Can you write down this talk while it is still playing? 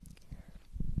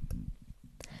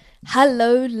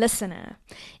Hello, listener.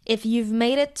 If you've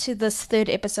made it to this third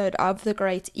episode of The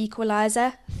Great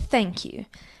Equalizer, thank you.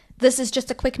 This is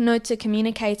just a quick note to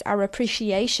communicate our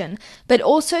appreciation, but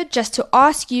also just to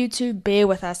ask you to bear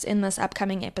with us in this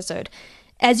upcoming episode.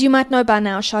 As you might know by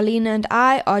now, Charlene and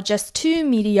I are just two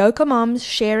mediocre moms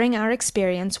sharing our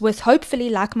experience with hopefully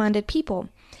like-minded people.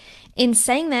 In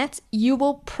saying that, you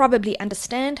will probably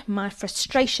understand my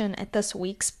frustration at this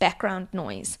week's background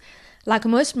noise. Like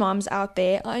most moms out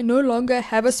there, I no longer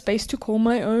have a space to call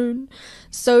my own.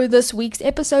 So this week's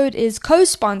episode is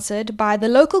co-sponsored by the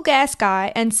local gas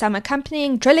guy and some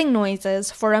accompanying drilling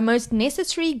noises for a most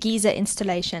necessary geyser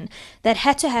installation that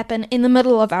had to happen in the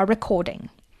middle of our recording.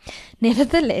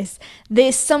 Nevertheless,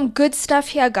 there's some good stuff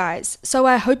here, guys, so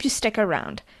I hope you stick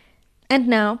around. And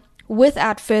now,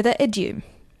 without further ado,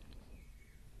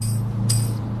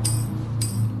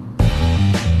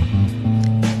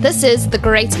 this is The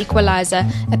Great Equalizer,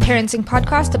 a parenting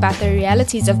podcast about the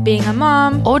realities of being a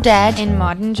mom or dad in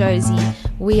modern Josie.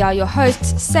 We are your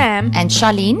hosts, Sam and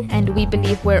Charlene, and we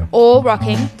believe we're all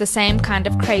rocking the same kind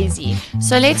of crazy.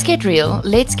 So let's get real,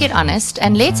 let's get honest,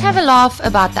 and let's have a laugh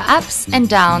about the ups and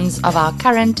downs of our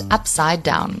current upside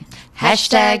down.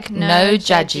 Hashtag no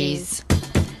judgies.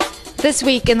 This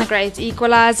week in The Great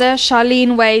Equalizer,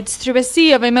 Charlene wades through a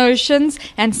sea of emotions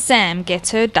and Sam gets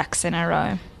her ducks in a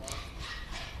row.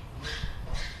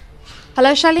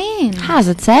 Hello, Charlene. How's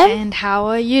it, Sam? And how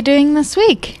are you doing this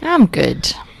week? I'm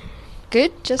good.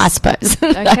 Good? Just I suppose.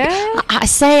 Okay. I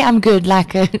say I'm good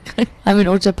like I'm an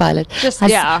autopilot.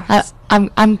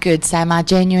 I'm good, Sam. I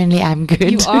genuinely am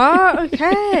good. You are?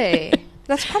 Okay.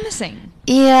 That's promising.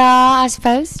 Yeah, I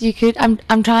suppose you could.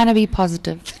 I'm trying to be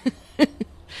positive.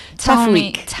 Tell Tough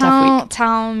week.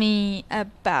 me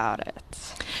about it.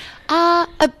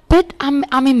 A bit.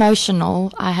 I'm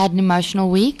emotional. I had an emotional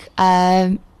week.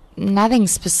 Nothing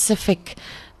specific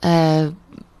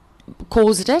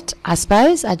caused it, I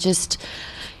suppose. I just,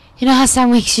 you know how some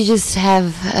weeks you just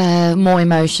have more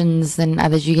emotions than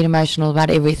others. You get emotional about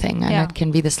everything, and it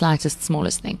can be the slightest,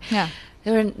 smallest thing. Yeah.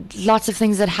 There were lots of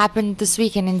things that happened this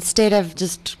week, and instead of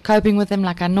just coping with them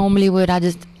like I normally would,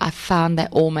 I found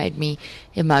that all made me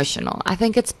emotional. I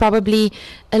think it's probably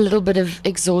a little bit of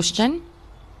exhaustion.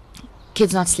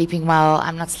 Kids not sleeping well,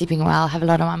 I'm not sleeping well, I have a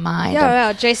lot on my mind.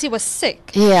 Yeah, JC was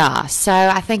sick. Yeah, so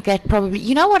I think that probably,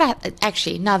 you know what,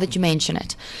 actually, now that you mention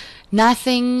it,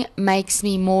 nothing makes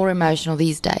me more emotional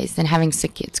these days than having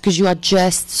sick kids, because you are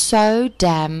just so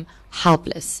damn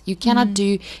helpless. You cannot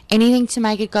do anything to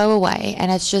make it go away,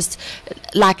 and it's just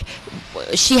like,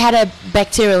 she had a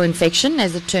bacterial infection,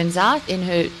 as it turns out, in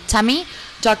her tummy.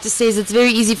 Doctor says it's very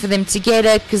easy for them to get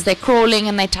it because they're crawling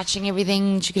and they're touching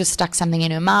everything. She could have stuck something in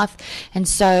her mouth, and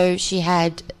so she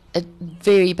had a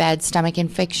very bad stomach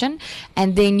infection.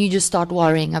 And then you just start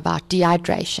worrying about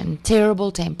dehydration,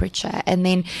 terrible temperature, and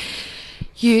then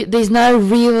there's no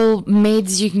real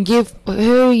meds you can give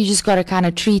her. You just got to kind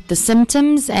of treat the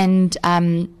symptoms. And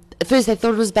at first they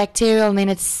thought it was bacterial, and then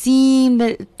it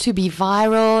seemed to be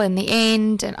viral in the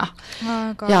end. And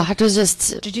oh God. Yeah, it was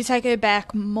just. Did you take her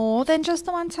back more than just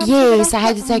the one time? Yes, I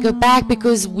had to take her back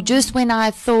because just when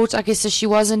I thought, okay, so she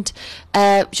wasn't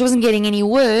getting any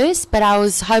worse, but I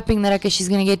was hoping that, okay, she's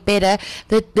going to get better.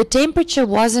 The temperature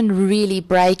wasn't really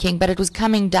breaking, but it was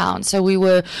coming down. So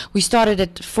we started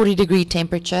at 40-degree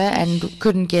temperature and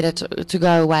couldn't get it to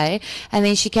go away. And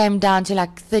then she came down to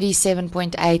like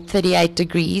 37.8, 38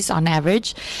 degrees on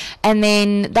average. And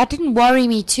then that didn't worry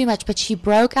me too much, but she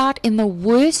broke out in the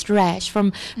worst rash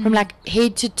from like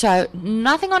head to toe.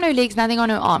 Nothing on her legs, nothing on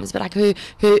her arms, but like her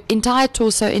entire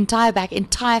torso, entire back,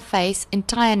 entire face,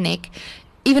 entire neck,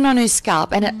 even on her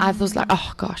scalp. And I was like,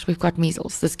 oh gosh, we've got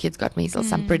measles. This kid's got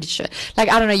measles, I'm pretty sure. Like,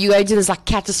 I don't know, you go into this like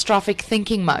catastrophic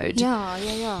thinking mode.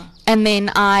 Yeah. And then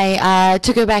I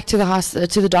took her back to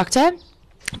the doctor.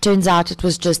 Turns out it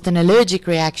was just an allergic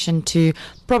reaction to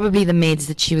probably the meds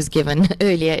that she was given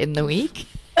earlier in the week.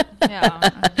 Yeah.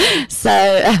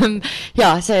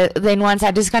 So then once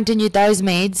I discontinued those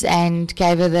meds and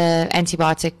gave her the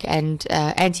antibiotic and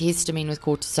antihistamine with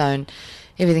cortisone,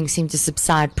 everything seemed to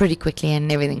subside pretty quickly and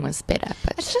everything was better.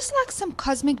 But it's just like some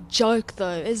cosmic joke, though,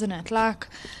 isn't it? Like,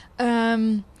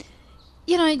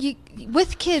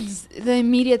 with kids, the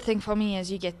immediate thing for me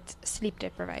is you get sleep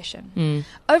deprivation.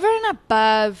 Over and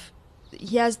above,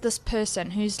 here's this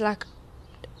person who's like,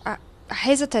 I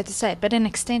hesitate to say it, but an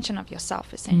extension of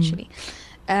yourself, essentially.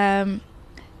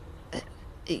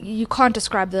 You can't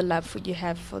describe the love you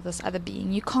have for this other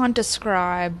being. You can't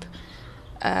describe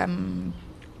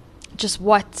just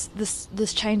what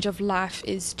this change of life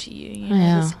is to you. You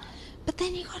know, but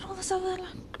then you got all this other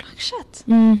like shit.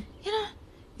 You know,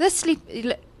 this sleep.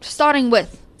 starting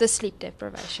with the sleep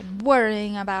deprivation,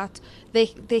 worrying about their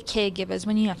caregivers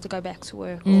when you have to go back to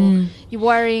work, or you're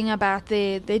worrying about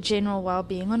their general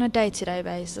well-being on a day-to-day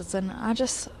basis. And I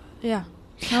just,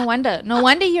 no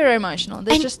wonder you're emotional.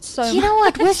 There's just so much. You know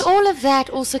what? With all of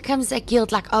that also comes that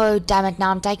guilt, like, oh, damn it,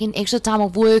 now I'm taking extra time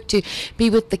off work to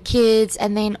be with the kids,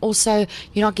 and then also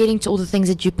you're not getting to all the things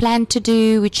that you planned to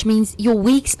do, which means your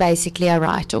weeks basically are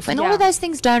right off. And all of those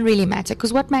things don't really matter,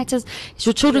 because what matters is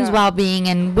your children's well-being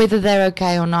and whether they're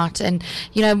okay or not. And,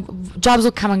 you know, jobs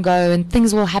will come and go and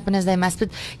things will happen as they must, but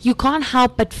you can't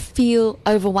help but feel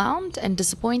overwhelmed and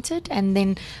disappointed, and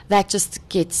then that just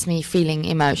gets me feeling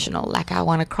emotional, like I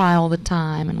want to cry all the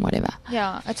time and whatever.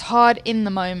 Yeah, it's hard in the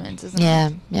moment, isn't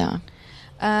it? Yeah.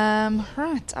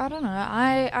 Right, I don't know.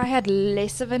 I had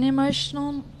less of an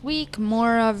emotional week,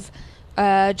 more of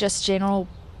just general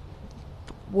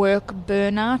work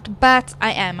burnout, but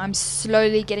I'm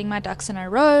slowly getting my ducks in a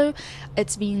row.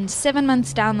 It's been 7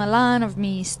 months down the line of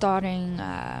me starting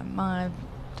my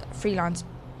freelance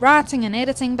writing and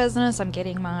editing business. I'm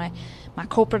getting my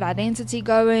corporate identity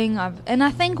going. And I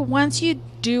think once you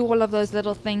do all of those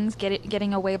little things,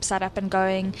 getting a website up and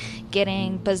going,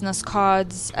 getting business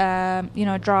cards,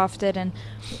 drafted, and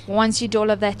once you do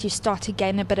all of that, you start to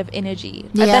gain a bit of energy.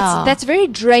 That's very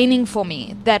draining for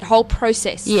me, that whole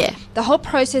process. Yeah. The whole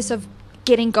process of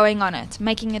getting going on it,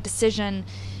 making a decision,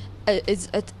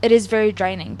 it is very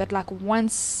draining. But like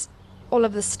once all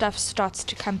of the stuff starts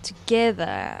to come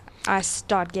together, I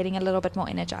start getting a little bit more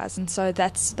energized. And so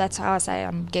that's how I say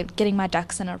I'm getting my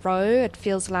ducks in a row. It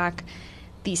feels like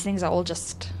these things are all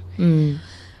just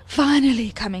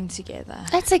finally coming together.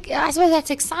 I suppose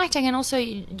that's exciting, and also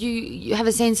you have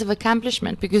a sense of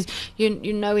accomplishment, because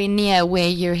you're nowhere near where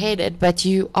you're headed, but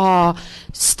you are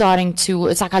starting to.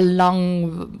 It's like a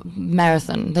long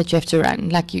marathon that you have to run.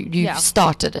 Like you've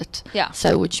started it. Yeah.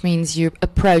 So which means you're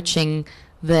approaching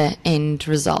the end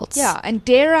results. Yeah, and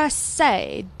dare I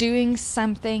say, doing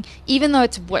something, even though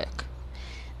it's work,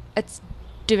 it's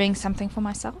doing something for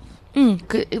myself.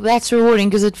 That's rewarding,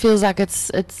 because it feels like it's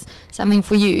something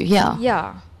for you.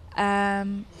 Yeah.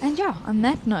 And on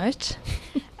that note,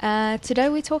 today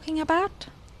we're talking about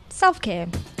self-care.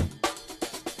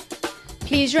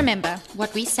 Please remember,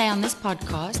 what we say on this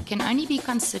podcast can only be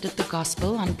considered the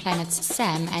gospel on planets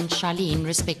Sam and Charlene,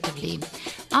 respectively.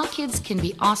 Our kids can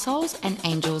be assholes and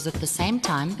angels at the same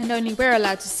time. And only we're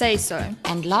allowed to say so.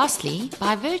 And lastly,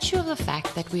 by virtue of the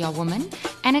fact that we are women,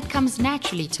 and it comes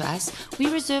naturally to us, we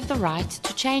reserve the right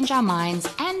to change our minds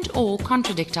and or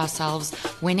contradict ourselves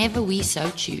whenever we so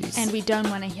choose. And we don't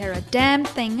want to hear a damn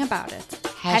thing about it.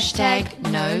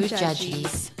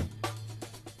 #NoJudgies.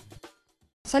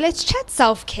 So let's chat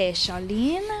self-care,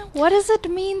 Charlene. What does it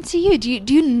mean to you?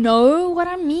 Do you know what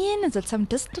I mean? Is it some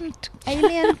distant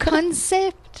alien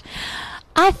concept?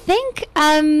 I think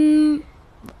I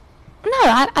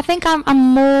think I'm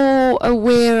more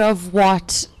aware of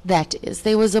what that is.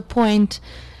 There was a point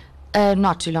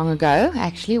not too long ago,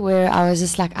 actually, where I was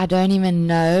just like, I don't even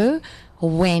know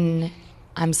when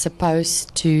I'm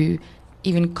supposed to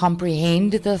even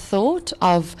comprehend the thought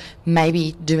of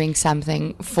maybe doing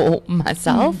something for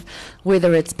myself,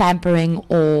 whether it's pampering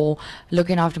or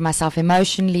looking after myself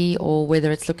emotionally, or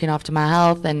whether it's looking after my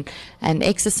health and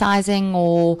exercising,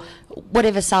 or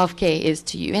whatever self-care is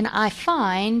to you. And I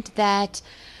find that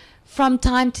from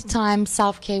time to time,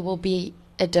 self-care will be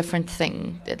a different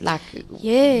thing. Like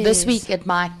this week it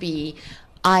might be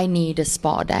I need a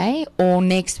spa day, or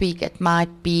next week it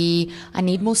might be I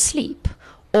need more sleep,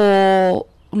 or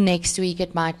next week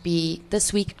it might be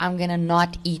this week I'm going to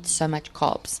not eat so much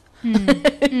carbs.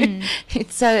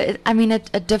 So, I mean,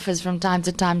 it differs from time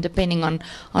to time depending on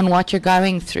what you're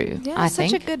going through. Yeah, I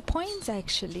such think. a good point,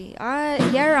 actually.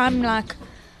 I'm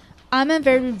a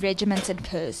very regimented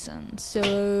person,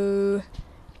 so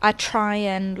I try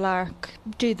and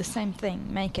do the same thing,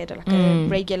 make it like a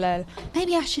regular.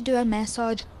 Maybe I should do a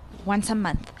massage once a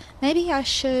month. Maybe I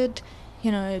should,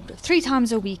 3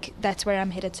 times a week. That's where I'm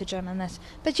headed to gym, and that.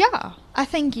 But yeah, I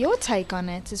think your take on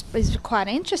it is quite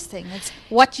interesting. It's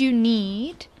what you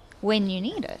need when you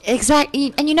need it.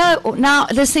 Exactly. And now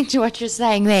listening to what you're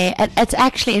saying there, it's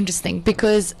actually interesting,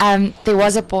 because there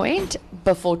was a point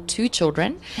before 2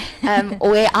 children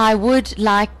where I would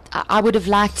have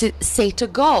liked to set a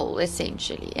goal,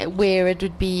 essentially, where it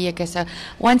would be, okay, so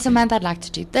once a month I'd like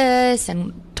to do this,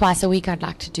 and twice a week I'd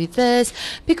like to do this,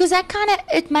 because that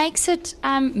it makes it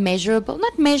measurable.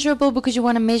 Not measurable because you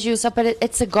want to measure yourself, but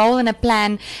it's a goal and a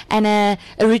plan and a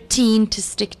routine to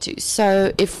stick to.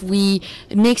 So if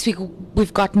next week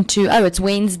we've gotten to, it's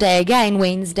Wednesday again,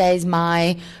 Wednesday's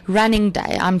my running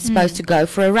day, I'm supposed to go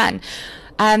for a run.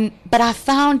 But I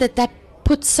found that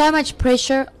put so much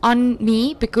pressure on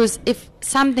me, because if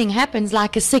something happens,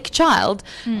 like a sick child,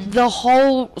 the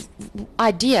whole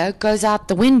idea goes out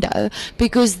the window,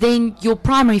 because then your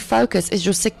primary focus is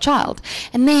your sick child.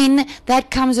 And then that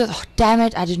comes with, oh, damn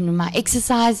it, I didn't do my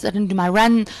exercise, I didn't do my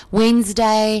run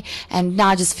Wednesday, and now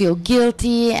I just feel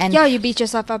guilty. And Yeah, you beat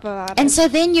yourself up about and it. so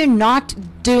then you're not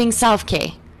doing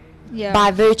self-care Yeah.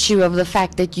 by virtue of the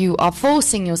fact that you are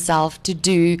forcing yourself to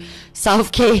do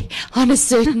self-care on a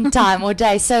certain time or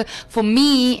day. So for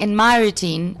me, in my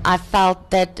routine, I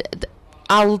felt that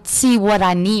I'll see what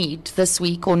I need this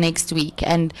week or next week,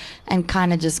 and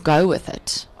kind of just go with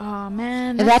it. Oh,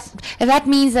 man. If that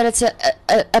means that it's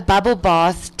a bubble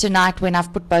bath tonight when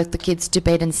I've put both the kids to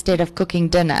bed instead of cooking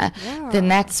dinner, then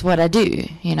that's what I do,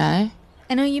 you know.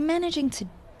 And are you managing to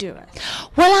do it?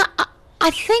 Well, I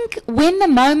think when the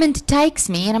moment takes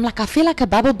me and I'm like, I feel like a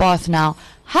bubble bath now,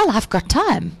 hell, I've got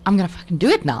time. I'm going to fucking do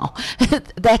it now.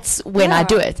 That's when I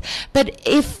do it. But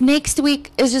if next week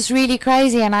is just really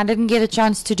crazy and I didn't get a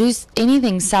chance to do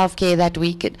anything self-care that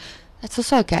week, that's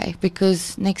also okay,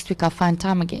 because next week I'll find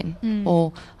time again.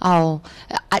 Or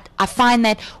I find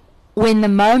that when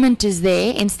the moment is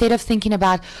there, instead of thinking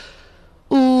about,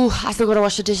 ooh, I still got to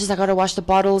wash the dishes, I got to wash the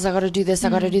bottles, I got to do this, I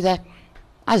got to do that,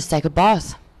 I just take a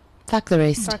bath. Fuck the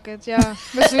rest. Fuck it, yeah.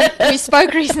 Because we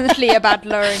spoke recently about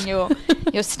lowering your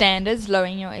standards,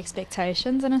 lowering your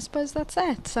expectations, and I suppose that's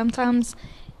it. Sometimes,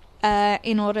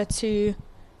 in order to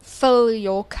fill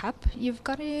your cup, you've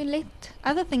got to let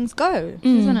other things go,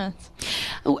 isn't it?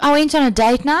 I went on a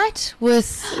date night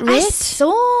with Rhett.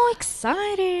 So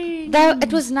exciting. Though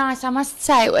it was nice, I must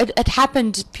say. It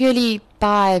happened purely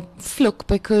by fluke,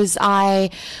 because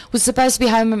I was supposed to be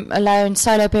home alone,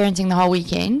 solo parenting the whole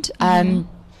weekend.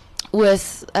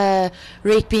 With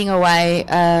Rhett being away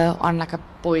on like a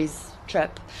boys'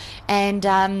 trip, and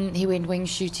he went wing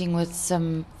shooting with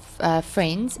some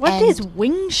friends. What is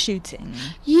wing shooting?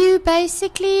 You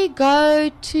basically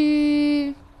go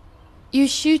to, you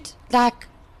shoot like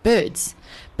birds,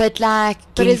 but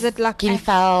is it like guinea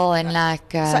fowl and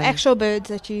like so actual birds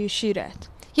that you shoot at?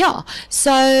 Yeah,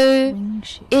 so Wing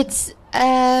shooting. it's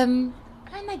and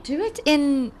they do it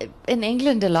in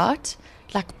England a lot.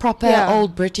 Like proper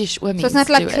old British women. So it's not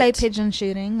like clay pigeon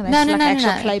shooting. That's No.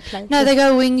 actual clay plates. No, they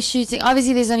go wing shooting.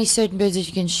 Obviously, there's only certain birds that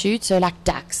you can shoot. So like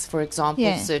ducks, for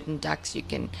example, certain ducks you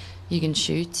can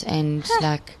shoot, and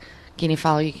like guinea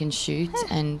fowl you can shoot,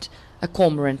 and a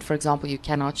cormorant, for example, you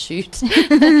cannot shoot.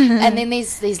 And then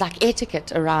there's like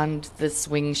etiquette around this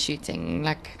wing shooting,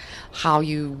 like how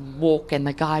you walk and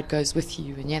the guide goes with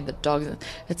you, and the dogs.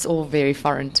 It's all very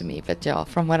foreign to me, but yeah,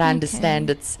 from what I understand,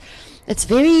 it's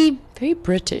very, very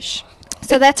British.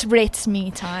 So that's Rhett's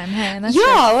me time, hey? That's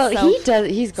he does.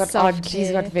 He's got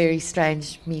self-care. very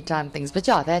strange me time things. But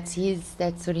yeah, that's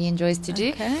what he enjoys to do.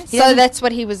 Okay. So that's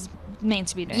what he was meant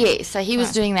to be doing. Yeah, so he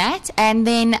was doing that, and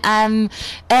then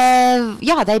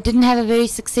they didn't have a very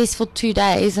successful 2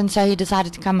 days, and so he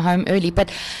decided to come home early. But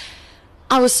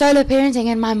I was solo parenting,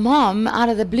 and my mom, out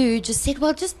of the blue, just said,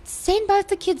 well, just send both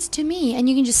the kids to me and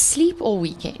you can just sleep all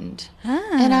weekend.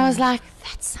 And I was like,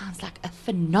 that sounds like a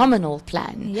phenomenal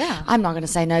plan. Yeah. I'm not going to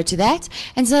say no to that.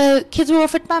 And so kids were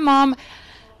off at my mom.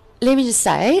 Let me just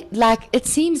say, like, it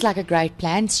seems like a great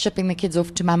plan, shipping the kids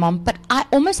off to my mom, but I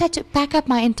almost had to pack up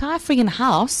my entire friggin'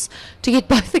 house to get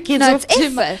both the kids off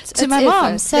to my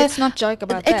mom. So let's not joke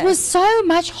about that. It was so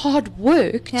much hard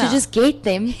work to just get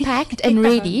them packed and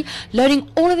ready,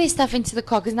 loading all of their stuff into the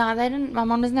car, because now my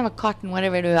mom doesn't have a cot and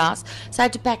whatever in her house, so I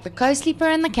had to pack the co-sleeper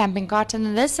and the camping cot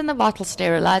and this and the bottle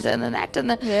sterilizer and then that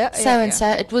and the so.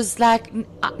 It was like,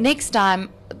 next time,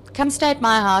 come stay at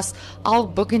my house, I'll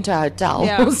book into a hotel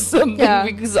or something,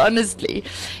 because honestly.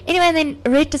 Anyway, then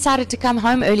Rhett decided to come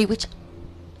home early, which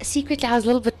secretly I was a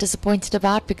little bit disappointed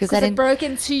about, because it broke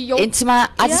into my,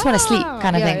 I just want to sleep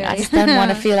kind of thing. I just don't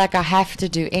want to feel like I have to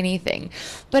do anything.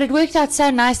 But it worked out so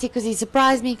nicely, because he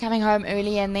surprised me coming home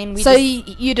early, and then we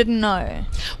you didn't know?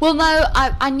 Well, no,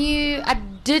 I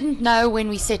didn't know when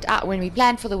we set out, when we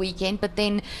planned for the weekend, but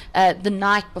then the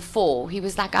night before, he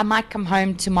was like, I might come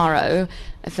home tomorrow,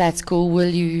 if that's cool, will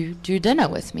you do dinner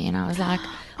with me? And I was like,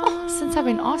 since I've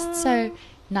been asked so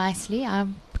nicely, I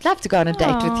would love to go on a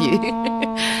date with you.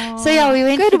 So we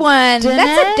went. Good one. Dinner.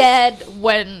 That's a dad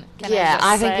win.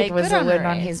 I think it was a win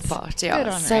on his part.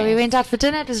 Yeah. So we went out for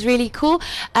dinner. It was really cool.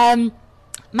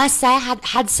 Must say, I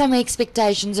had some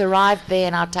expectations. Arrived there,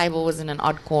 and our table was in an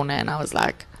odd corner, and I was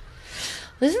like,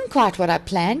 this isn't quite what I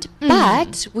planned,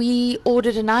 but we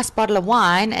ordered a nice bottle of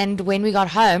wine, and when we got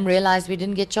home, realized we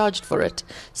didn't get charged for it.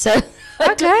 So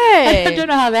I don't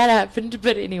know how that happened,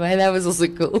 but anyway, that was also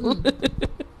cool.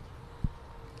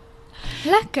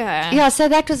 Lekker. Yeah, so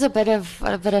that was a bit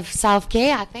of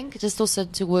self-care, I think, just also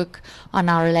to work on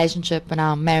our relationship and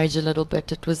our marriage a little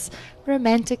bit. It was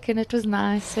romantic and it was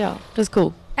nice. Yeah, it was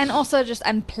cool. And also just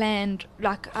unplanned.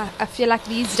 Like, I feel like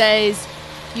these days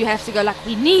you have to go like,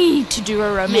 we need to do a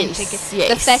romantic. Yes, The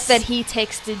yes. fact that he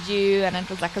texted you and it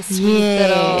was like a sweet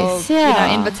Yes, little,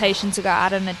 yeah. invitation to go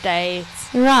out on a date.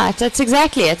 Right, that's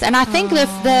exactly it. And I think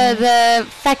the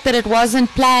fact that it wasn't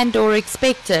planned or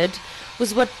expected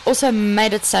was what also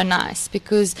made it so nice,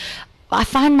 because I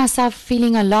find myself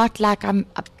feeling a lot like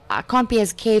I can't be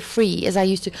as carefree as I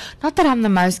used to. Not that I'm the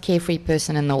most carefree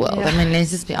person in the world. Yeah. I mean, let's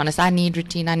just be honest. I need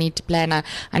routine. I need to plan.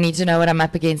 I need to know what I'm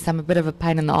up against. I'm a bit of a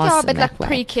pain in the ass. Yeah, in but that like way.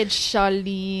 pre-kid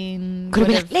Charlene Could have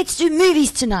been would've- like, let's do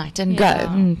movies tonight and Yeah.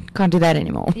 go. Can't do that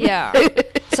anymore. Yeah.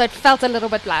 So it felt a little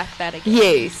bit like that again.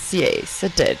 Yes,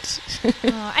 it did.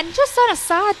 And just on a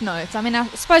side note, I mean, I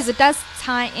suppose it does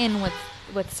tie in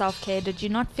with self-care. Did you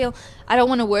not feel, I don't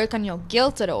want to work on your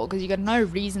guilt at all because you got no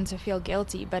reason to feel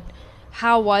guilty, but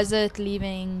how was it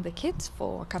leaving the kids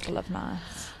for a couple of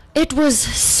nights? It was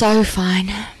so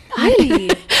fine.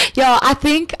 Really? Yeah, I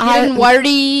think You didn't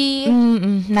worry?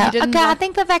 No. You didn't Okay, I like-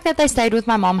 think the fact that they stayed with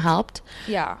my mom helped.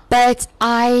 Yeah. But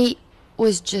I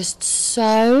was just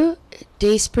so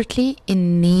desperately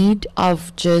in need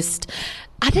of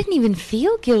I didn't even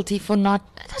feel guilty for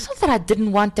it's not that I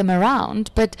didn't want them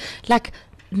around, but like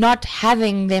not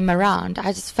having them around.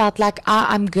 I just felt like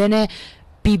I'm going to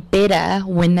be better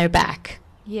when they're back.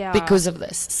 Yeah. Because of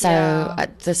this. So Yeah.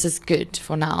 this is good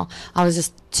for now. I was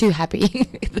just too happy.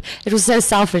 It was so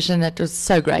selfish and it was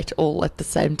so great all at the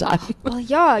same time. Well,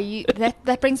 yeah,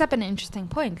 that brings up an interesting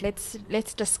point.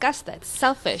 Let's discuss that.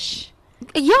 Selfish.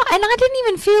 Yeah, and I didn't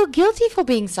even feel guilty for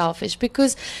being selfish,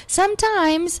 because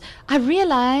sometimes I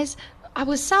realize I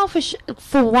was selfish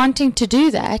for wanting to do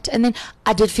that, and then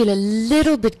I did feel a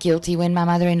little bit guilty when my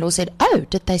mother-in-law said, "Oh,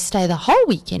 did they stay the whole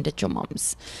weekend at your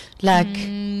mom's? Like,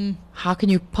 how can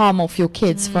you palm off your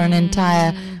kids for an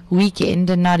entire weekend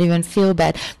and not even feel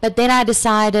bad?" But then I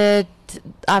decided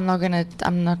I'm not gonna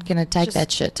take Just-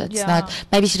 that shit. It's yeah. not.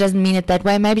 Maybe she doesn't mean it that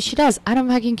way. Maybe she does. I don't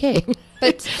fucking care.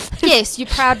 But yes, you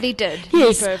proudly did.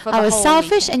 Yes, Nico, for the I was whole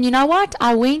selfish, weekend. and you know what?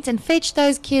 I went and fetched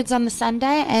those kids on the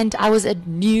Sunday, and I was a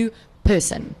new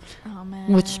person, Oh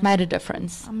man. which made a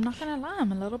difference. I'm not gonna lie,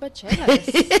 I'm a little bit jealous.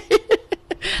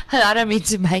 I don't mean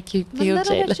to make you I'm feel a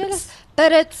little jealous. bit jealous.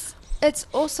 But it's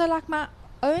also like my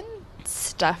own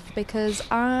stuff, because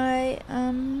I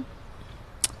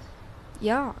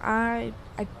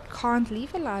can't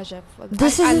leave Elijah for I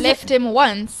is- left him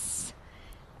once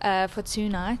for 2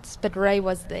 nights, but Ray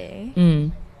was there,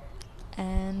 Mm.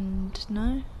 and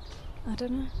no, I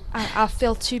don't know. I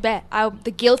feel too bad.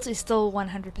 The guilt is still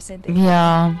 100% there.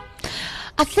 Yeah.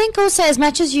 I think also, as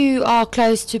much as you are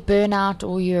close to burnout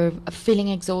or you're feeling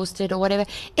exhausted or whatever,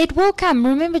 it will come.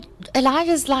 Remember,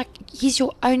 Elijah's like, he's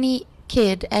your only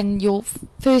kid and your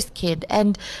first kid,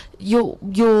 and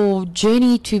your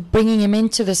journey to bringing him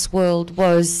into this world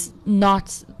was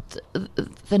not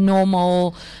the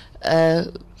normal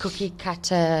cookie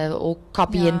cutter or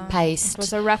copy and paste. It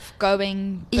was a rough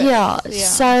going birth. Yeah.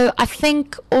 So I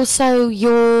think also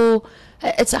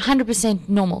it's 100%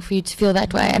 normal for you to feel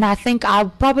that way. And I think I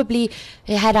probably,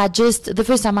 the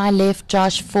first time I left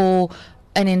Josh for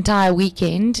an entire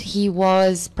weekend, he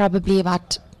was probably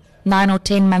about 9 or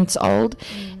 10 months old.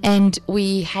 And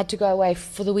we had to go away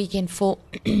for the weekend for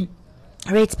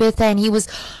Red's birthday. And he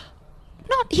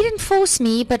didn't force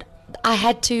me, but I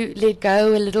had to let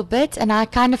go a little bit, and I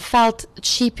kind of felt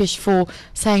sheepish for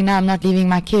saying, no, I'm not leaving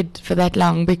my kid for that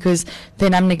long, because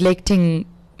then I'm neglecting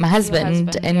my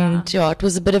husband, and yeah, it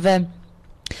was a bit of I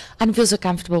didn't feel so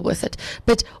comfortable with it.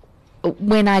 But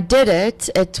when I did it,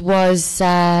 it was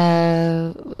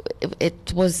a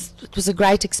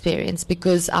great experience,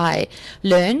 because I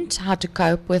learned how to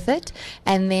cope with it,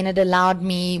 and then it allowed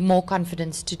me more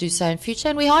confidence to do so in future.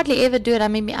 And we hardly ever do it. I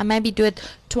maybe do it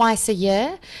twice a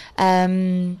year,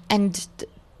 and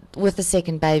with the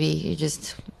second baby,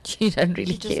 you don't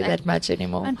really care that much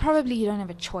anymore. And probably you don't have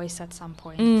a choice at some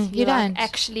point. You don't.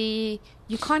 Actually,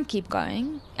 you can't keep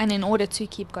going, and in order to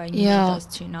keep going, you need those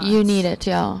 2 nights. You need it,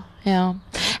 yeah. And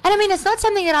I mean, it's not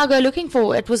something that I'll go looking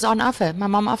for. It was on offer. My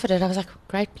mom offered it. I was like,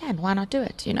 great plan. Why not do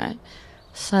it,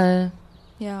 So,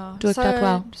 Yeah. It worked out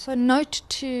well. So note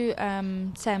to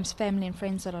Sam's family and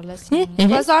friends that are listening. It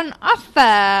was on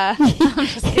offer.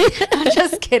 I'm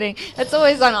just kidding. It's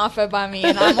always on offer by me,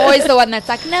 and I'm always the one that's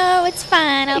like, no, it's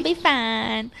fine. I'll be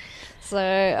fine. So,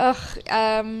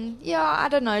 I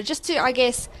don't know. Just to, I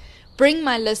guess, bring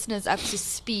my listeners up to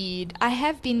speed, I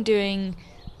have been doing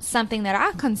something that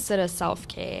I consider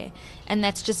self-care, and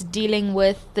that's just dealing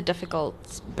with the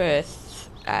difficult birth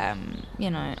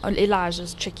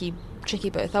Elijah's tricky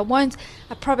birth.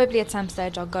 I probably at some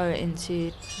stage I'll go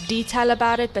into detail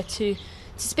about it, but to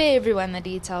spare everyone the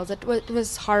details, it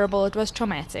was horrible, it was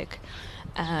traumatic.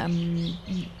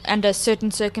 Under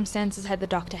certain circumstances, had the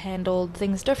doctor handled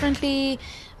things differently,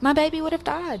 my baby would have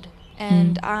died,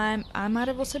 and I might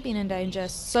have also been in danger.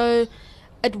 So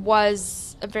it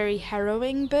was a very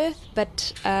harrowing birth,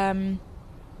 but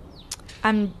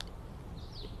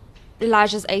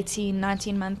Elijah's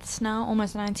 19 months now,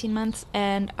 almost 19 months,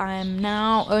 and I'm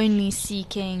now only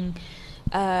seeking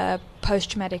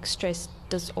post-traumatic stress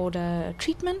disorder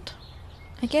treatment,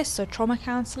 I guess, so trauma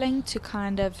counseling, to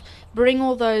kind of bring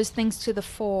all those things to the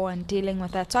fore and dealing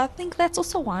with that. So I think that's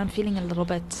also why I'm feeling a little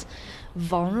bit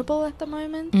vulnerable at the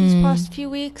moment these past few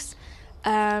weeks.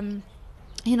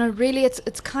 Really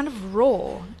it's kind of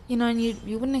raw, and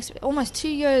you wouldn't expect, almost 2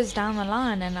 years down the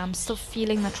line, and I'm still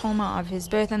feeling the trauma of his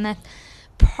birth. And that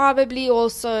probably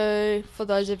also, for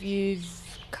those of you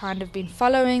who've kind of been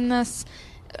following this,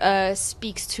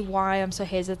 speaks to why I'm so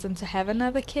hesitant to have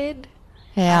another kid.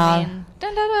 Yeah. I mean,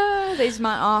 there's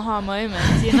my aha moment,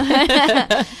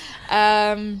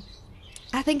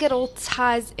 I think it all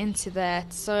ties into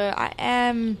that. So I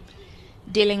am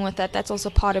dealing with that. That's also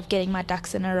part of getting my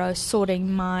ducks in a row,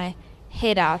 sorting my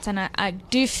head out. And I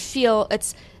do feel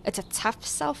it's a tough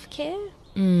self-care.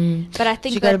 But I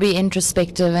think you've got to be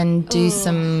introspective and do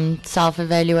some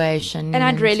self-evaluation. And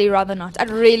I'd really rather not. I'd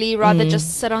really rather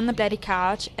just sit on the bloody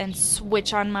couch and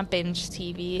switch on my binge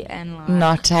TV and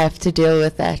not have to deal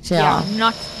with that. Yeah,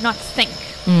 not think.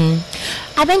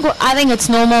 I think it's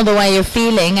normal the way you're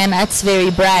feeling, and that's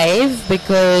very brave,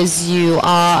 because you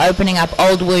are opening up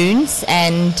old wounds,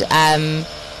 and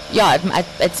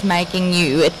it's making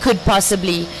you. It could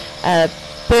possibly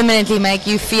permanently make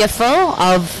you fearful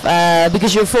of,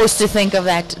 because you're forced to think of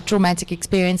that traumatic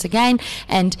experience again.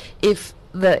 And if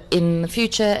in the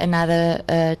future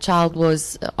another child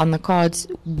was on the cards,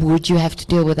 would you have to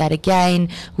deal with that again?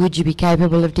 Would you be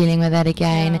capable of dealing with that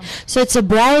again? Yeah. So it's a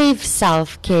brave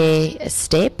self-care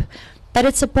step, but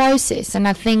it's a process, and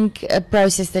I think a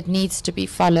process that needs to be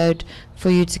followed for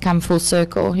you to come full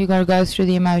circle. You've got to go through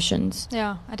the emotions.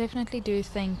 Yeah, I definitely do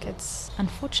think it's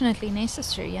unfortunately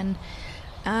necessary. And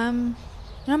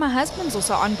my husband's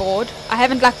also on board. I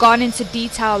haven't gone into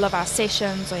detail of our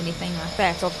sessions or anything like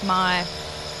that, of my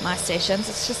sessions.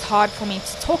 It's just hard for me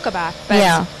to talk about.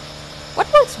 But what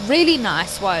was really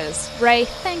nice was Ray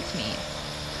thanked me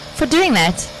for doing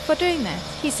that.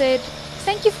 He said,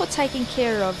 "Thank you for taking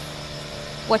care of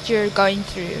what you're going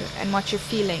through and what you're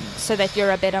feeling, so that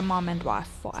you're a better mom and wife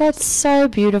for us." That's so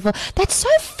beautiful. That's so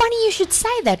funny you should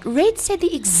say that. Red said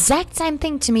the exact same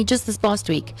thing to me just this past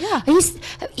week. Yeah.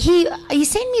 He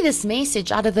sent me this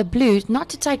message out of the blue, not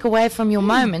to take away from your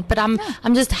moment, but I'm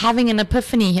just having an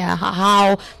epiphany here,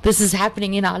 how this is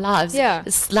happening in our lives. Yeah.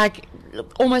 It's like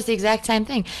almost the exact same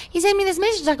thing. He sent me this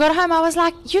message. I got home. I was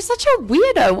like, "You're such a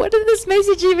weirdo. What did this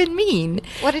message even mean?"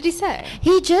 What did he say?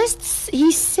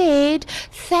 He said,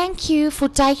 "Thank you for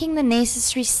taking the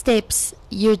necessary steps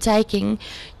you're taking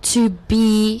to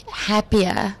be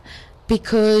happier,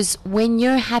 because when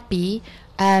you're happy,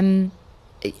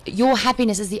 your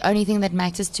happiness is the only thing that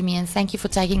matters to me, and thank you for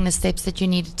taking the steps that you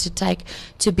needed to take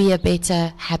to be a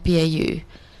better, happier you."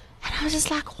 And I was just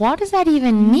like, what does that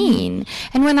even mean?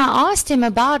 And when I asked him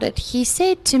about it, he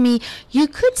said to me, you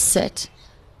could sit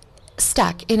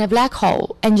stuck in a black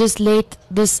hole and just let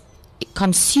this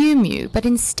consume you, but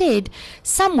instead,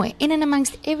 somewhere in and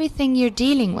amongst everything you're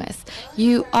dealing with,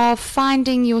 you are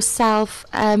finding yourself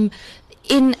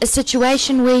in a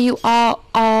situation where you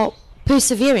are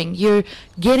persevering. You're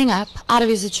getting up out of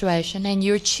your situation, and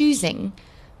you're choosing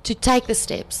to take the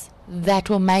steps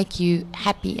that will make you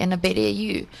happy and a better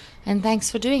you. And thanks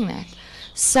for doing that.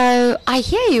 So I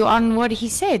hear you on what he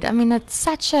said. I mean, it's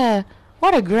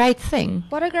what a great thing.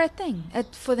 What a great thing.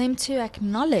 For them to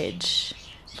acknowledge,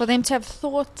 for them to have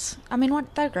thought. I mean,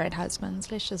 they're great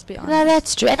husbands, let's just be honest. No,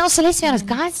 that's true. And also, let's be honest,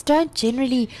 guys don't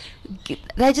generally,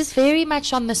 they're just very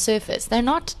much on the surface. They're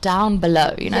not down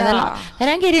below, they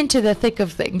don't get into the thick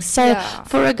of things. So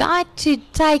for a guy to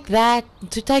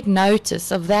take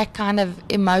notice of that kind of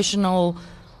emotional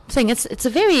thing, it's a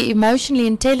very emotionally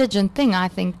intelligent thing, I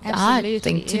think. Absolutely, I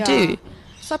think to do.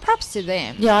 So props to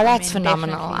them. Yeah, that's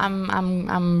phenomenal. Definitely.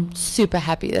 I'm super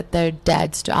happy that they're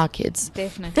dads to our kids.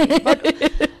 Definitely.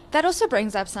 But that also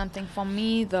brings up something for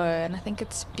me, though, and I think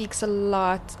it speaks a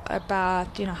lot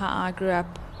about how I grew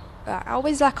up. I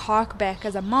always hark back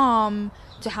as a mom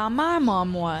to how my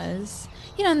mom was.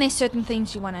 And there's certain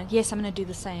things you want to, yes, I'm going to do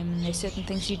the same. And there's certain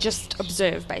things you just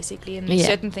observe, basically. And there's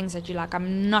certain things that you're like,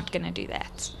 I'm not going to do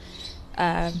that.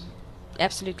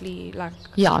 absolutely like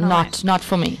Yeah, no way. not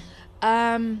for me.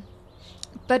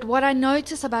 But what I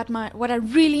notice about what I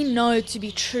really know to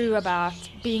be true about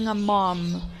being a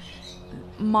mom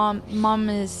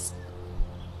is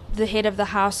the head of the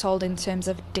household in terms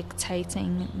of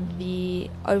dictating the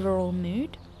overall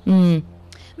mood.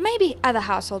 Maybe other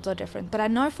households are different, but I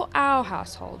know for our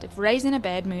household, if Ray's in a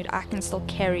bad mood, I can still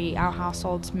carry our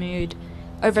household's mood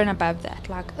over and above that.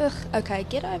 Like, okay,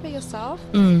 get over yourself.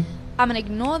 I'm gonna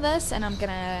ignore this, and I'm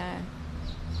gonna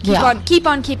keep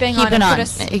on keeping on. And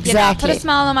Exactly. Put a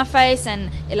smile on my face.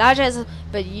 And Elijah is,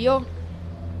 but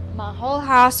my whole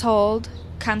household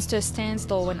comes to a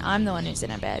standstill when I'm the one who's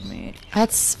in a bad mood.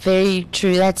 That's very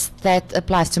true. That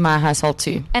applies to my household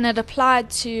too. And it applied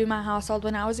to my household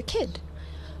when I was a kid.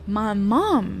 My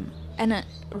mom, and it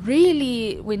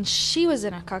really, when she was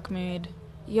in a cuck mood,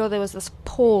 there was this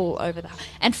pall over that.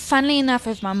 And funnily enough,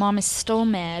 if my mom is still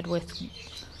mad with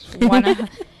one of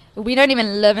we don't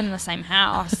even live in the same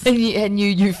house. And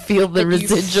you feel the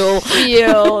residual. You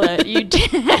feel it. You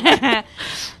do.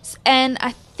 And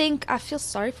I think I feel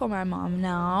sorry for my mom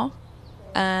now,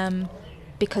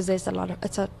 because there's a lot of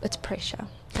it's pressure.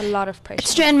 It's a lot of pressure.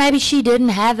 It's true, and maybe she didn't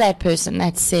have that person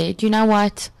that said, you know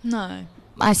what? No.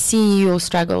 I see your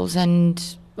struggles, and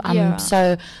I'm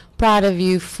so proud of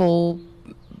you for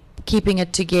keeping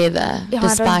it together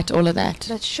despite all of that.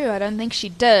 That's true. I don't think she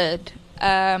did.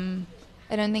 And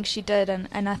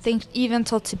I think even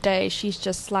till today, she's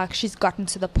just like, she's gotten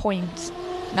to the point.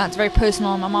 Now, it's very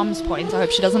personal on my mom's point. I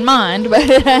hope she doesn't mind. But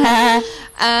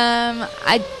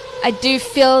I do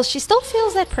feel, she still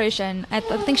feels that pressure. And I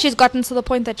think she's gotten to the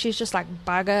point that she's just like,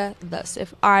 bugger this.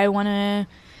 If I want to,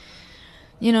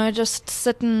 just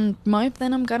sit and mope,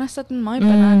 then I'm going to sit and mope.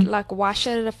 And why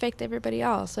should it affect everybody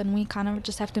else? And we kind of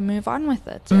just have to move on with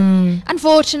it.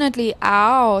 Unfortunately,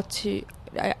 our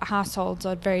households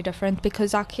are very different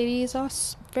because our kiddies are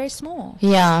very small.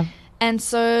 Yeah. And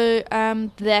so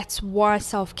that's why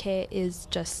self-care is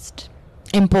just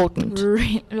important.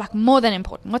 More than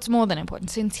important. What's more than important?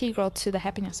 It's integral to the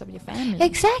happiness of your family.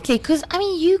 Exactly, because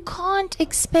you can't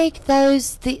expect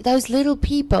those little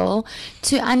people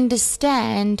to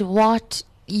understand what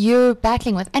you're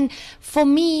battling with. And for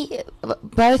me,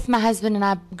 both my husband and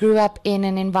I grew up in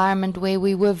an environment where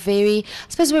we were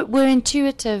we're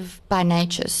intuitive by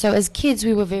nature. So as kids,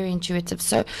 we were very intuitive.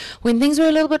 So when things were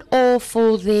a little bit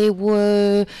awful, there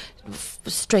were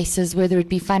stresses, whether it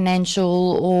be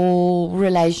financial or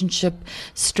relationship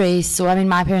stress, or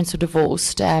my parents were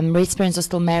divorced. Red's parents are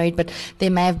still married, but there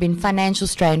may have been financial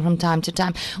strain from time to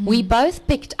time. We both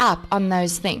picked up on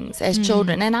those things as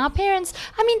children, and our parents,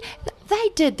 they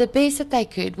did the best that they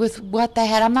could with what they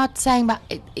had. I'm not saying by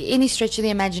any stretch of the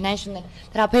imagination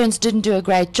that our parents didn't do a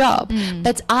great job,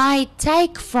 but I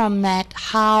take from that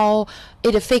how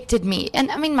it affected me. And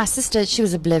my sister, she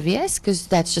was oblivious because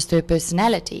that's just her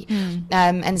personality.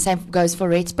 And the same goes for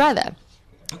Red's brother.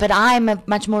 But I'm a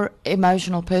much more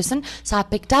emotional person, so I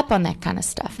picked up on that kind of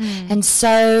stuff. And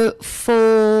so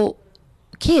for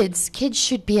kids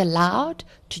should be allowed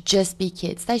to just be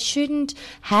kids. They shouldn't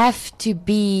have to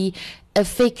be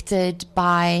affected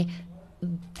by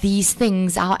these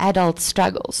things, our adult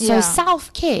struggles. So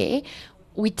self-care,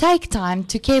 we take time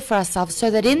to care for ourselves so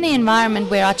that in the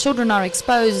environment where our children are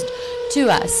exposed to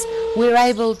us, we're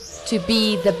able to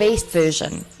be the best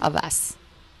version of us,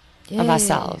 of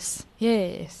ourselves.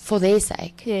 Yes. For their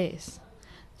sake. Yes.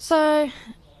 So,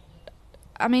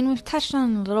 we've touched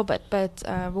on it a little bit, but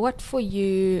what for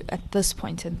you at this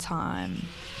point in time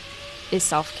is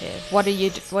self-care? What are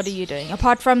you doing?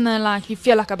 Apart from the, you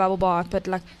feel like a bubble bath, but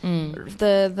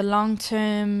the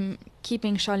long-term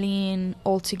keeping Charlene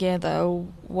all together,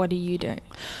 what do you do?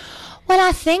 Well,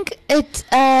 I think it's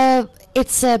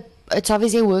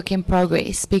obviously a work in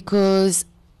progress because,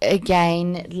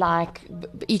 again,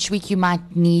 each week you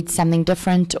might need something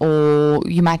different, or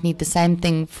you might need the same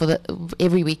thing for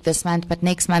every week this month, but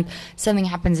next month something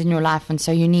happens in your life and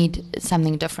so you need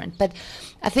something different. But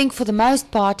I think for the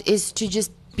most part is to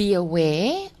just be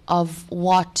aware of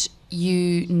what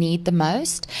you need the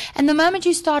most, and the moment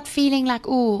you start feeling like,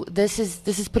 oh, this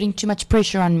is putting too much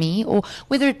pressure on me, or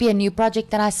whether it be a new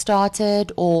project that I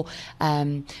started, or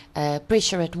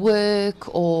pressure at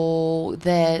work, or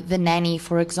the nanny,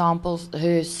 for example,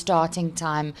 her starting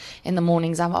time in the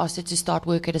mornings, I've asked her to start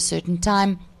work at a certain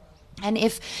time. And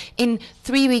if in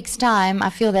 3 weeks' time I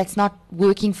feel that's not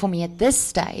working for me at this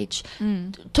stage,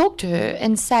 talk to her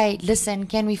and say, listen,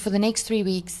 can we for the next 3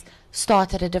 weeks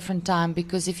start at a different time,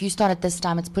 because if you start at this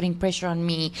time it's putting pressure on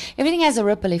me. Everything has a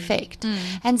ripple effect.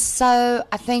 And so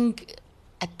I think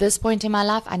at this point in my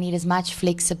life I need as much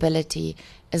flexibility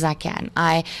as I can.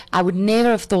 I would never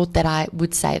have thought that I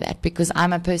would say that, because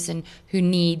I'm a person who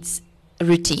needs a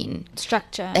routine.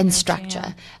 Structure.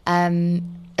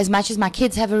 As much as my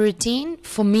kids have a routine,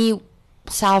 for me,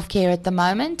 self-care at the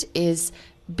moment is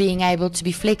being able to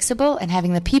be flexible and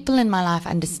having the people in my life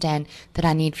understand that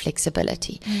I need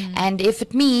flexibility. And if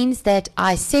it means that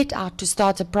I set out to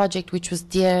start a project which was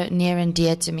near and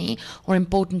dear to me or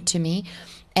important to me,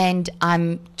 and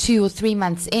I'm 2 or 3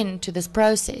 months into this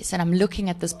process and I'm looking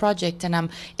at this project and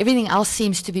everything else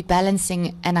seems to be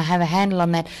balancing and I have a handle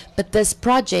on that, but this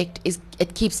project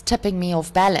it keeps tipping me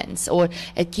off balance, or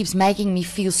it keeps making me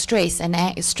feel stressed and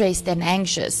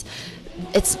anxious.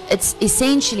 It's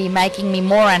essentially making me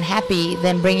more unhappy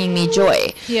than bringing me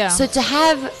joy. Yeah. So to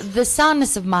have the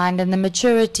soundness of mind and the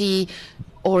maturity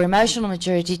or emotional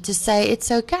maturity to say it's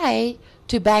okay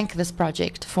to bank this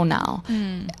project for now.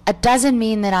 It doesn't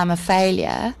mean that I'm a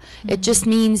failure. It just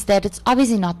means that it's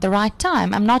obviously not the right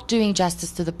time. I'm not doing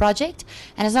justice to the project,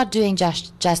 and it's not doing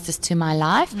justice to my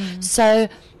life. So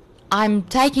I'm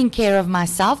taking care of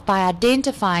myself by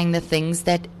identifying the things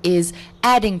that is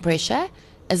adding pressure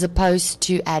as opposed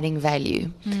to adding value.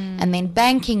 And then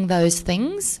banking those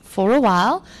things for a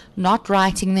while, not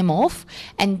writing them off,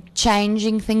 and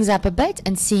changing things up a bit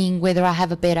and seeing whether I have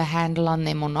a better handle on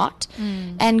them or not,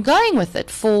 and going with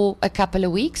it for a couple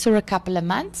of weeks or a couple of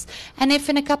months. And if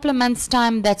in a couple of months'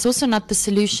 time that's also not the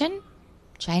solution,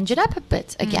 change it up a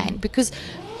bit again, because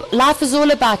life is all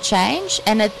about change,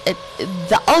 and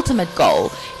the ultimate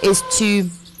goal is to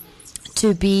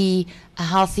be a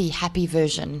healthy, happy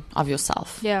version of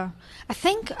yourself. Yeah. I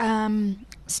think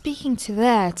speaking to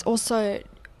that, also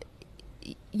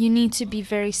you need to be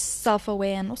very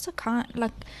self-aware and also kind,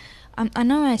 like, I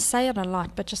know I say it a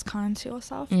lot, but just kind to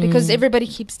yourself, because everybody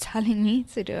keeps telling me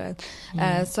to do it.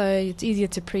 So it's easier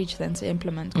to preach than to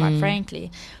implement, quite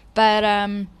frankly. But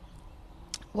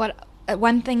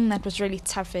one thing that was really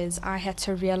tough is I had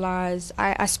to realize,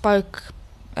 I spoke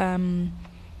in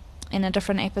a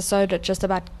different episode just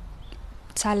about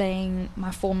telling my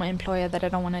former employer that I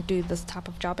don't want to do this type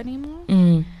of job anymore,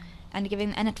 and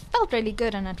it felt really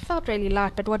good and it felt really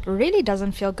light. But what really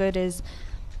doesn't feel good is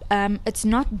it's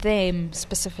not them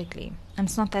specifically, and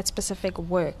it's not that specific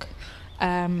work.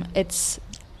 That's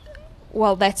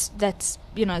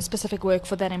specific work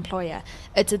for that employer.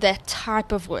 It's that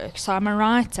type of work. So I'm a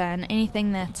writer, and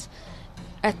anything that's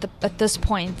at this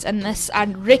point, and this I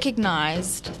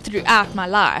recognized throughout my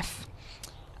life.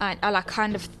 I like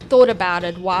kind of thought about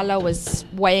it while I was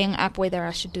weighing up whether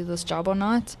I should do this job or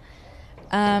not.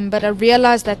 But I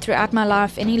realized that throughout my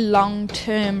life, any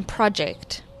long-term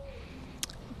project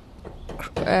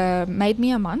made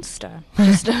me a monster.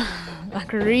 Just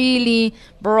like really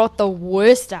brought the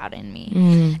worst out in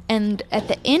me. And at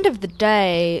the end of the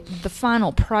day, the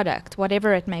final product,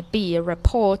 whatever it may be, a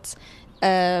report,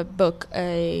 a book,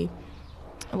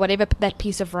 whatever that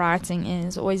piece of writing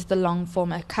is, always the long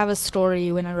form, a cover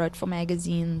story when I wrote for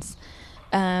magazines,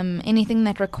 anything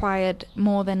that required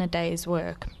more than a day's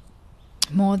work,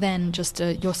 more than just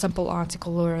your simple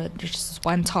article or just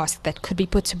one task that could be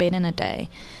put to bed in a day,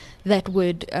 that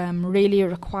would really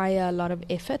require a lot of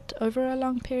effort over a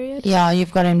long period. Yeah,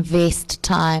 you've got to invest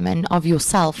time and of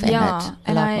yourself in it.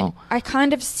 And I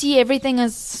kind of see everything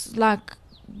as like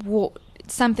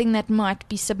something that might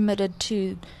be submitted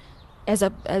to as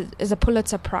a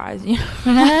Pulitzer Prize, you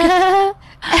know.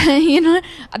 You know,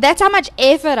 that's how much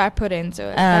effort I put into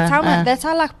it. That's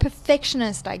how like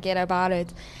perfectionist I get about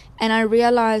it. And I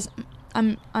realize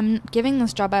I'm giving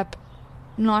this job up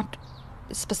not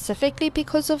specifically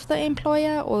because of the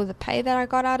employer or the pay that I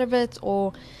got out of it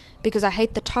or because I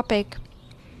hate the topic.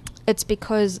 It's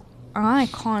because I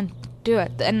can't do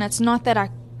it. And it's not that I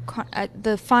can't,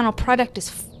 the final product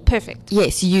is perfect.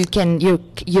 Yes, you can.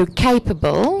 You're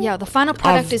capable. Yeah, the final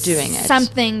product is doing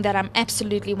something that I'm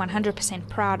absolutely 100%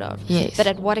 proud of. Yes. But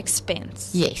at what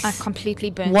expense? Yes. I completely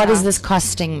burnt out. What is this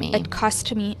costing me? It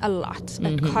cost me a lot. Mm-hmm.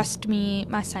 It cost me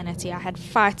my sanity. I had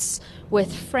fights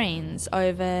with friends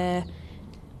over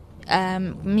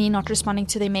me not responding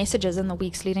to their messages in the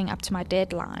weeks leading up to my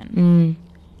deadline.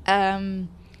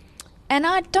 And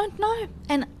I don't know.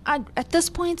 And at this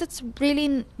point, it's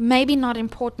really maybe not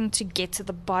important to get to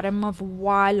the bottom of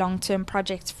why long-term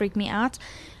projects freak me out.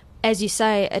 As you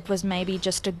say, it was maybe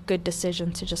just a good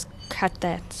decision to just cut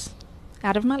that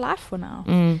out of my life for now.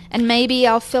 And maybe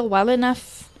I'll feel well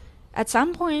enough at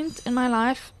some point in my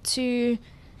life to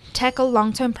tackle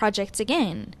long-term projects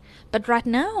again. But right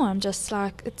now, I'm just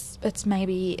like, it's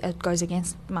maybe it goes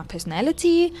against my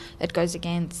personality. It goes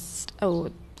against,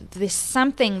 there's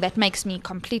something that makes me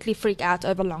completely freak out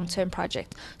over long-term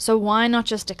project. So why not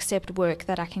just accept work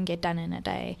that I can get done in a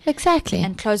day? Exactly.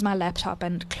 And close my laptop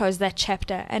and close that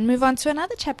chapter and move on to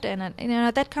another chapter.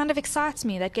 And that kind of excites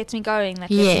me. That gets me going. That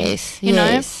gets me,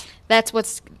 yes. that's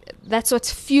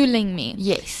what's fueling me.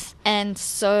 Yes. And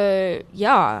so,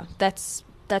 yeah, that's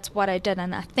what I did.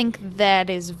 And I think that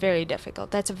is very difficult.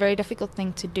 That's a very difficult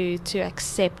thing to do, to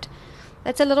accept.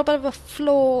 That's a little bit of a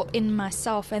flaw in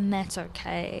myself, and that's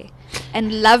okay.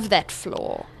 And love that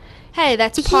flaw. Hey,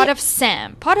 that's part of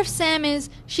Sam. Part of Sam is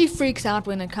she freaks out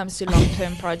when it comes to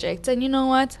long-term projects. And you know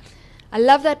what? I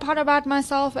love that part about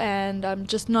myself, and I'm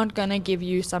just not going to give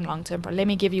you some long-term project. Let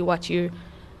me give you what you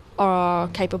are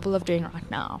capable of doing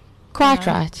right now. Quite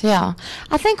right, yeah.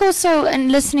 I think also, in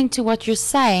listening to what you're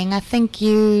saying, I think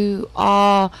you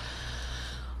are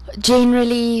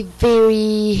generally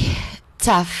very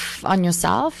tough on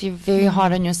yourself. You're very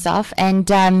hard on yourself.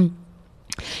 And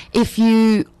if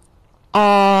you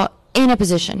are in a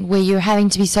position where you're having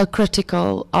to be so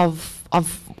critical of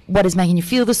what is making you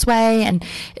feel this way, and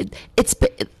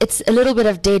it's a little bit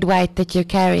of dead weight that you're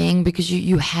carrying, because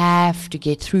you have to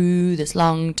get through this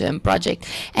long-term project.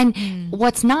 And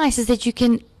what's nice is that you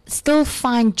can still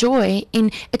find joy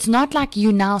in, it's not like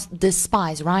you now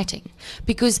despise writing,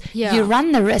 because you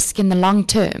run the risk in the long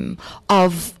term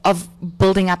of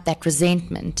building up that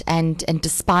resentment and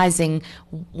despising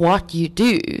what you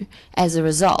do as a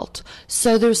result.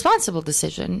 So the responsible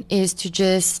decision is to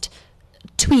just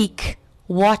tweak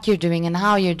what you're doing and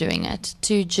how you're doing it,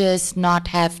 to just not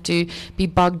have to be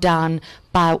bogged down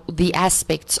by the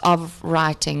aspects of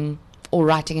writing, or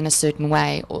writing in a certain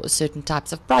way, or certain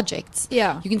types of projects.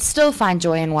 Yeah. You can still find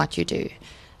joy in what you do.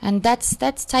 And that's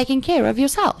taking care of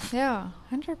yourself. Yeah,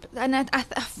 100%. And I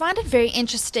find it very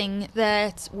interesting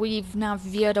that we've now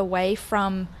veered away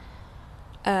from,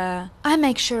 I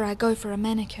make sure I go for a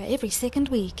manicure every second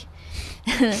week.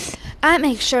 I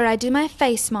make sure I do my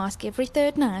face mask every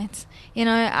third night.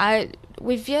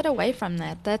 We veered away from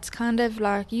that. That's kind of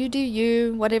like, you do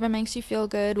you, whatever makes you feel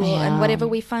good, and whatever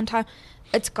we find time.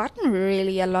 It's gotten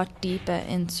really a lot deeper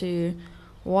into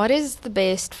what is the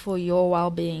best for your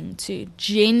well-being to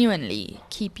genuinely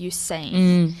keep you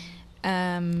sane,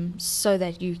 so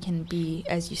that you can be,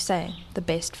 as you say, the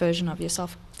best version of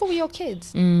yourself for your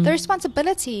kids. The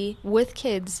responsibility with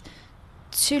kids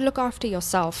to look after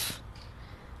yourself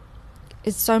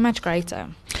is so much greater.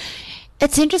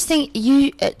 It's interesting.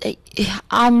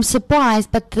 I'm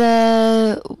surprised, but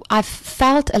I've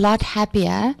felt a lot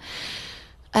happier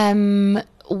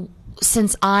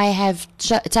since I have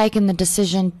taken the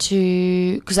decision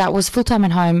to, because I was full-time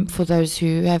at home, for those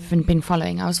who haven't been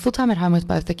following. I was full-time at home with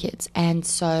both the kids. And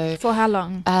so... For how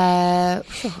long?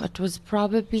 It was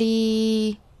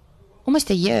probably almost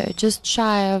a year, just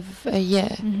shy of a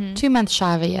year, 2 months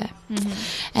shy of a year.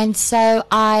 And so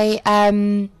I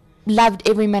loved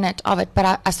every minute of it,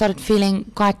 but I started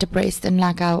feeling quite depressed, and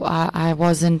like I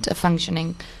wasn't a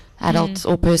functioning adult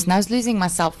or person. I was losing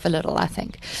myself a little, I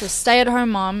think. So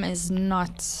stay-at-home mom is not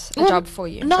a job for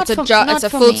you. Not it's a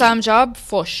full-time job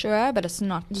for sure, but it's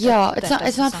not. Yeah,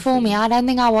 it's not for me. I don't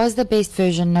think I was the best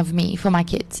version of me for my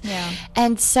kids. Yeah.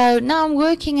 And so now I'm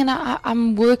working, and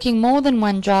I'm working more than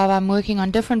one job. I'm working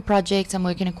on different projects. I'm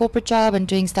working a corporate job and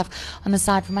doing stuff on the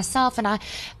side for myself. And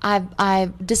I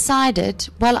decided,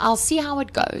 well, I'll see how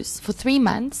it goes for 3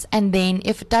 months, and then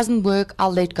if it doesn't work,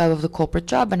 I'll let go of the corporate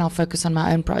job and I'll focus on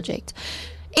my own project.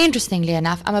 Interestingly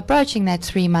enough, I'm approaching that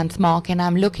 3-month mark, and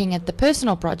I'm looking at the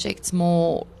personal projects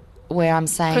more, where I'm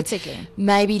saying, critically,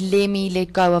 maybe let me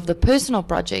let go of the personal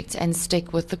projects and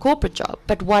stick with the corporate job.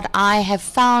 But what I have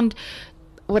found,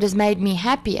 what has made me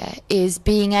happier, is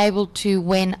being able to,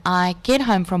 when I get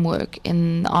home from work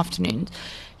in the afternoon,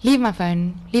 leave my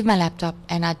phone, leave my laptop,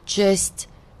 and I just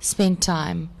spend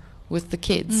time with the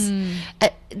kids.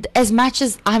 As much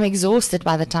as I'm exhausted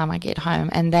by the time I get home,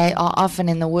 and they are often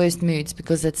in the worst moods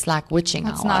because it's like witching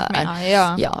hour.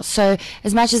 Yeah. So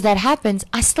as much as that happens,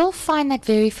 I still find that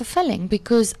very fulfilling,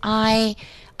 because I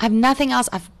have nothing else.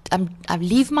 I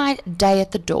leave my day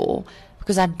at the door,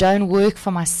 because I don't work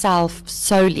for myself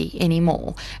solely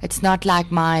anymore. It's not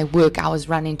like my work hours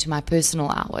run into my personal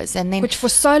hours, and then which for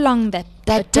so long that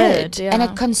did, yeah. And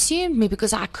it consumed me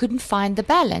because I couldn't find the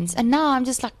balance. And now I'm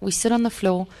just like, we sit on the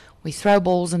floor, we throw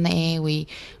balls in the air, we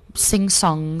sing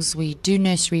songs, we do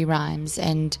nursery rhymes,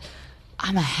 and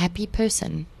I'm a happy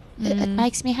person. It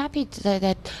makes me happy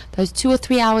that those 2 or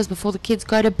 3 hours before the kids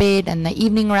go to bed and the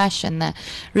evening rush and the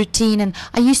routine. And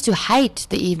I used to hate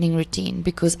the evening routine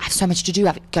because I have so much to do.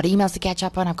 I've got emails to catch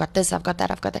up on. I've got this, I've got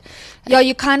that, I've got that. Yeah,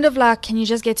 you kind of like, can you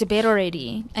just get to bed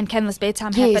already? And can this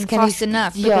bedtime happen fast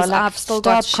enough? Because I've still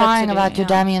got shit crying to do. about your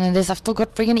Damien and this. I've still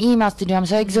got friggin' emails to do. I'm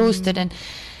so exhausted. And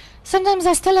sometimes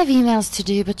I still have emails to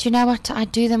do, but you know what? I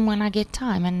do them when I get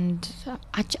time. And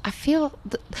I feel,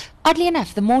 oddly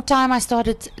enough, the more time I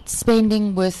started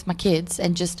spending with my kids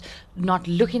and just not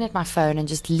looking at my phone and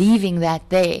just leaving that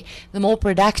there, the more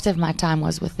productive my time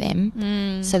was with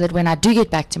them. So that when I do get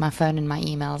back to my phone and my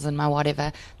emails and my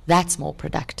whatever, that's more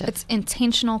productive. It's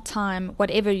intentional time,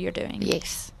 whatever you're doing.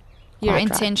 Yes. You're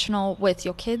Quite intentional with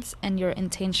your kids, and you're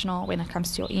intentional when it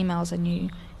comes to your emails, and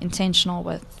you're intentional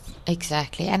with...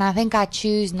 Exactly. And I think I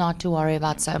choose not to worry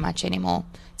about so much anymore.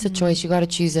 It's a choice. You got to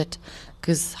choose it,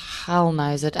 because hell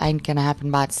knows it ain't going to happen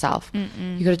by itself.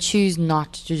 You got to choose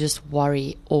not to just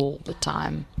worry all the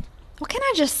time. What can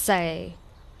I just say?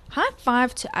 High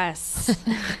five to us.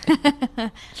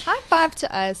 High five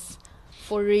to us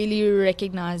for really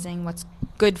recognizing what's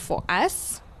good for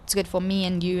us. It's good for me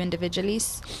and you individually,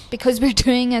 because we're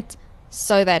doing it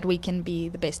so that we can be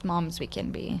the best moms we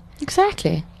can be.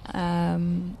 Exactly.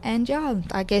 And yeah,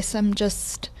 I guess I'm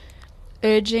just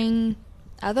urging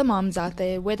other moms out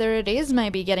there, whether it is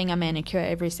maybe getting a manicure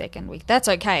every second week, that's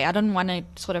okay. I don't want to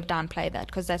sort of downplay that,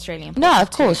 because that's really important. No,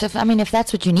 of course. If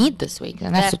that's what you need this week,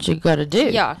 then that's what you got to do.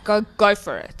 Yeah, go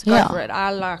for it. Go for it.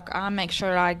 I make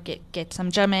sure I get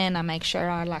some gym in. I make sure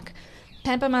I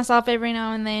pamper myself every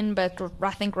now and then. But I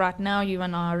think right now you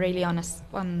and I are really on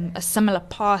a similar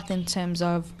path in terms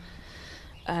of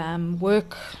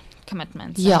work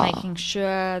commitments. Yeah. And making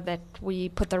sure that we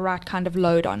put the right kind of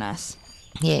load on us.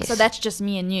 Yes. So that's just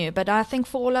me and you. But I think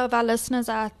for all of our listeners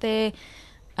out there,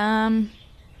 do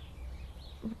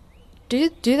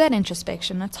that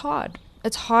introspection. It's hard.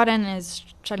 It's hard, and as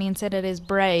Charlene said, it is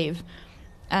brave.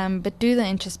 But do the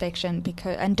introspection,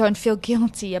 and don't feel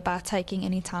guilty about taking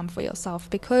any time for yourself,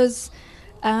 because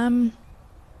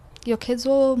your kids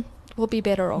will be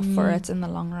better off for it in the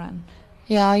long run.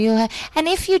 Yeah, and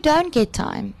if you don't get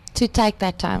time to take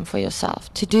that time for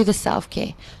yourself, to do the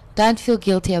self-care, don't feel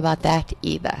guilty about that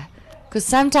either, because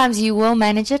sometimes you will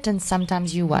manage it and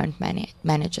sometimes you won't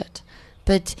manage it.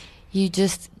 But you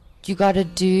got to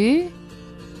do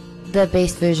the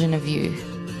best version of you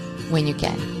when you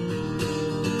can.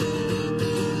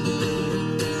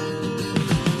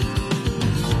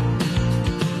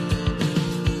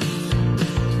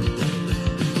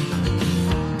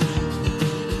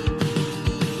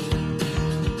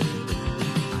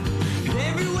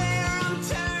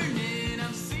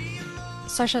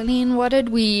 So Charlene, what did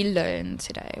we learn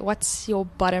today? What's your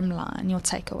bottom line, your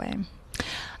takeaway?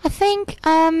 I think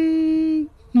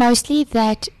mostly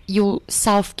that your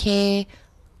self-care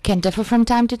can differ from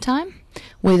time to time,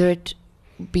 whether it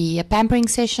be a pampering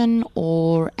session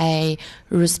or a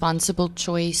responsible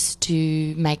choice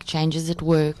to make changes at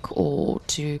work or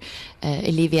to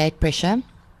alleviate pressure.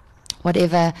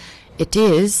 Whatever it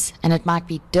is, and it might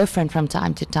be different from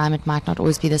time to time, it might not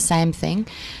always be the same thing.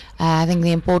 I think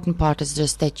the important part is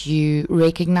just that you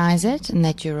recognize it and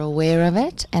that you're aware of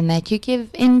it and that you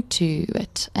give into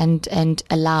it and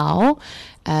allow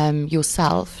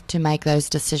yourself to make those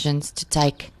decisions to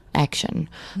take action,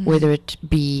 whether it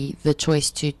be the choice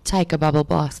to take a bubble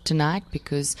bath tonight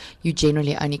because you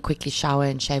generally only quickly shower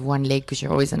and shave one leg because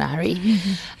you're always in a hurry,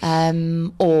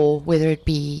 or whether it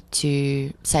be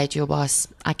to say to your boss,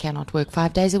 I cannot work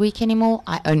 5 days a week anymore,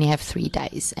 I only have 3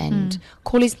 days, and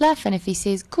call his bluff. And if he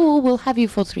says, cool, we'll have you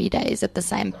for 3 days at the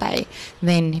same pay,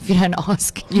 then if you don't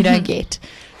ask, you don't get.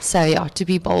 So yeah, to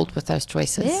be bold with those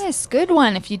choices. Yes, good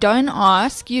one. If you don't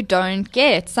ask, you don't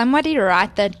get. Somebody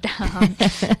write that down.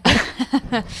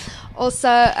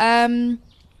 Also,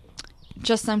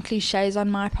 just some cliches on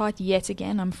my part. Yet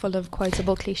again, I'm full of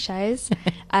quotable cliches.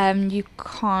 You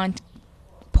can't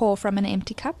pour from an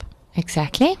empty cup.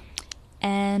 Exactly.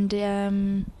 And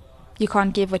you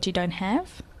can't give what you don't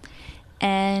have.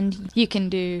 And you can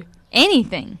do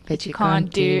anything, but you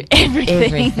can't do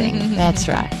everything. That's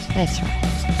right.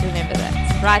 Remember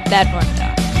that. Write that one down.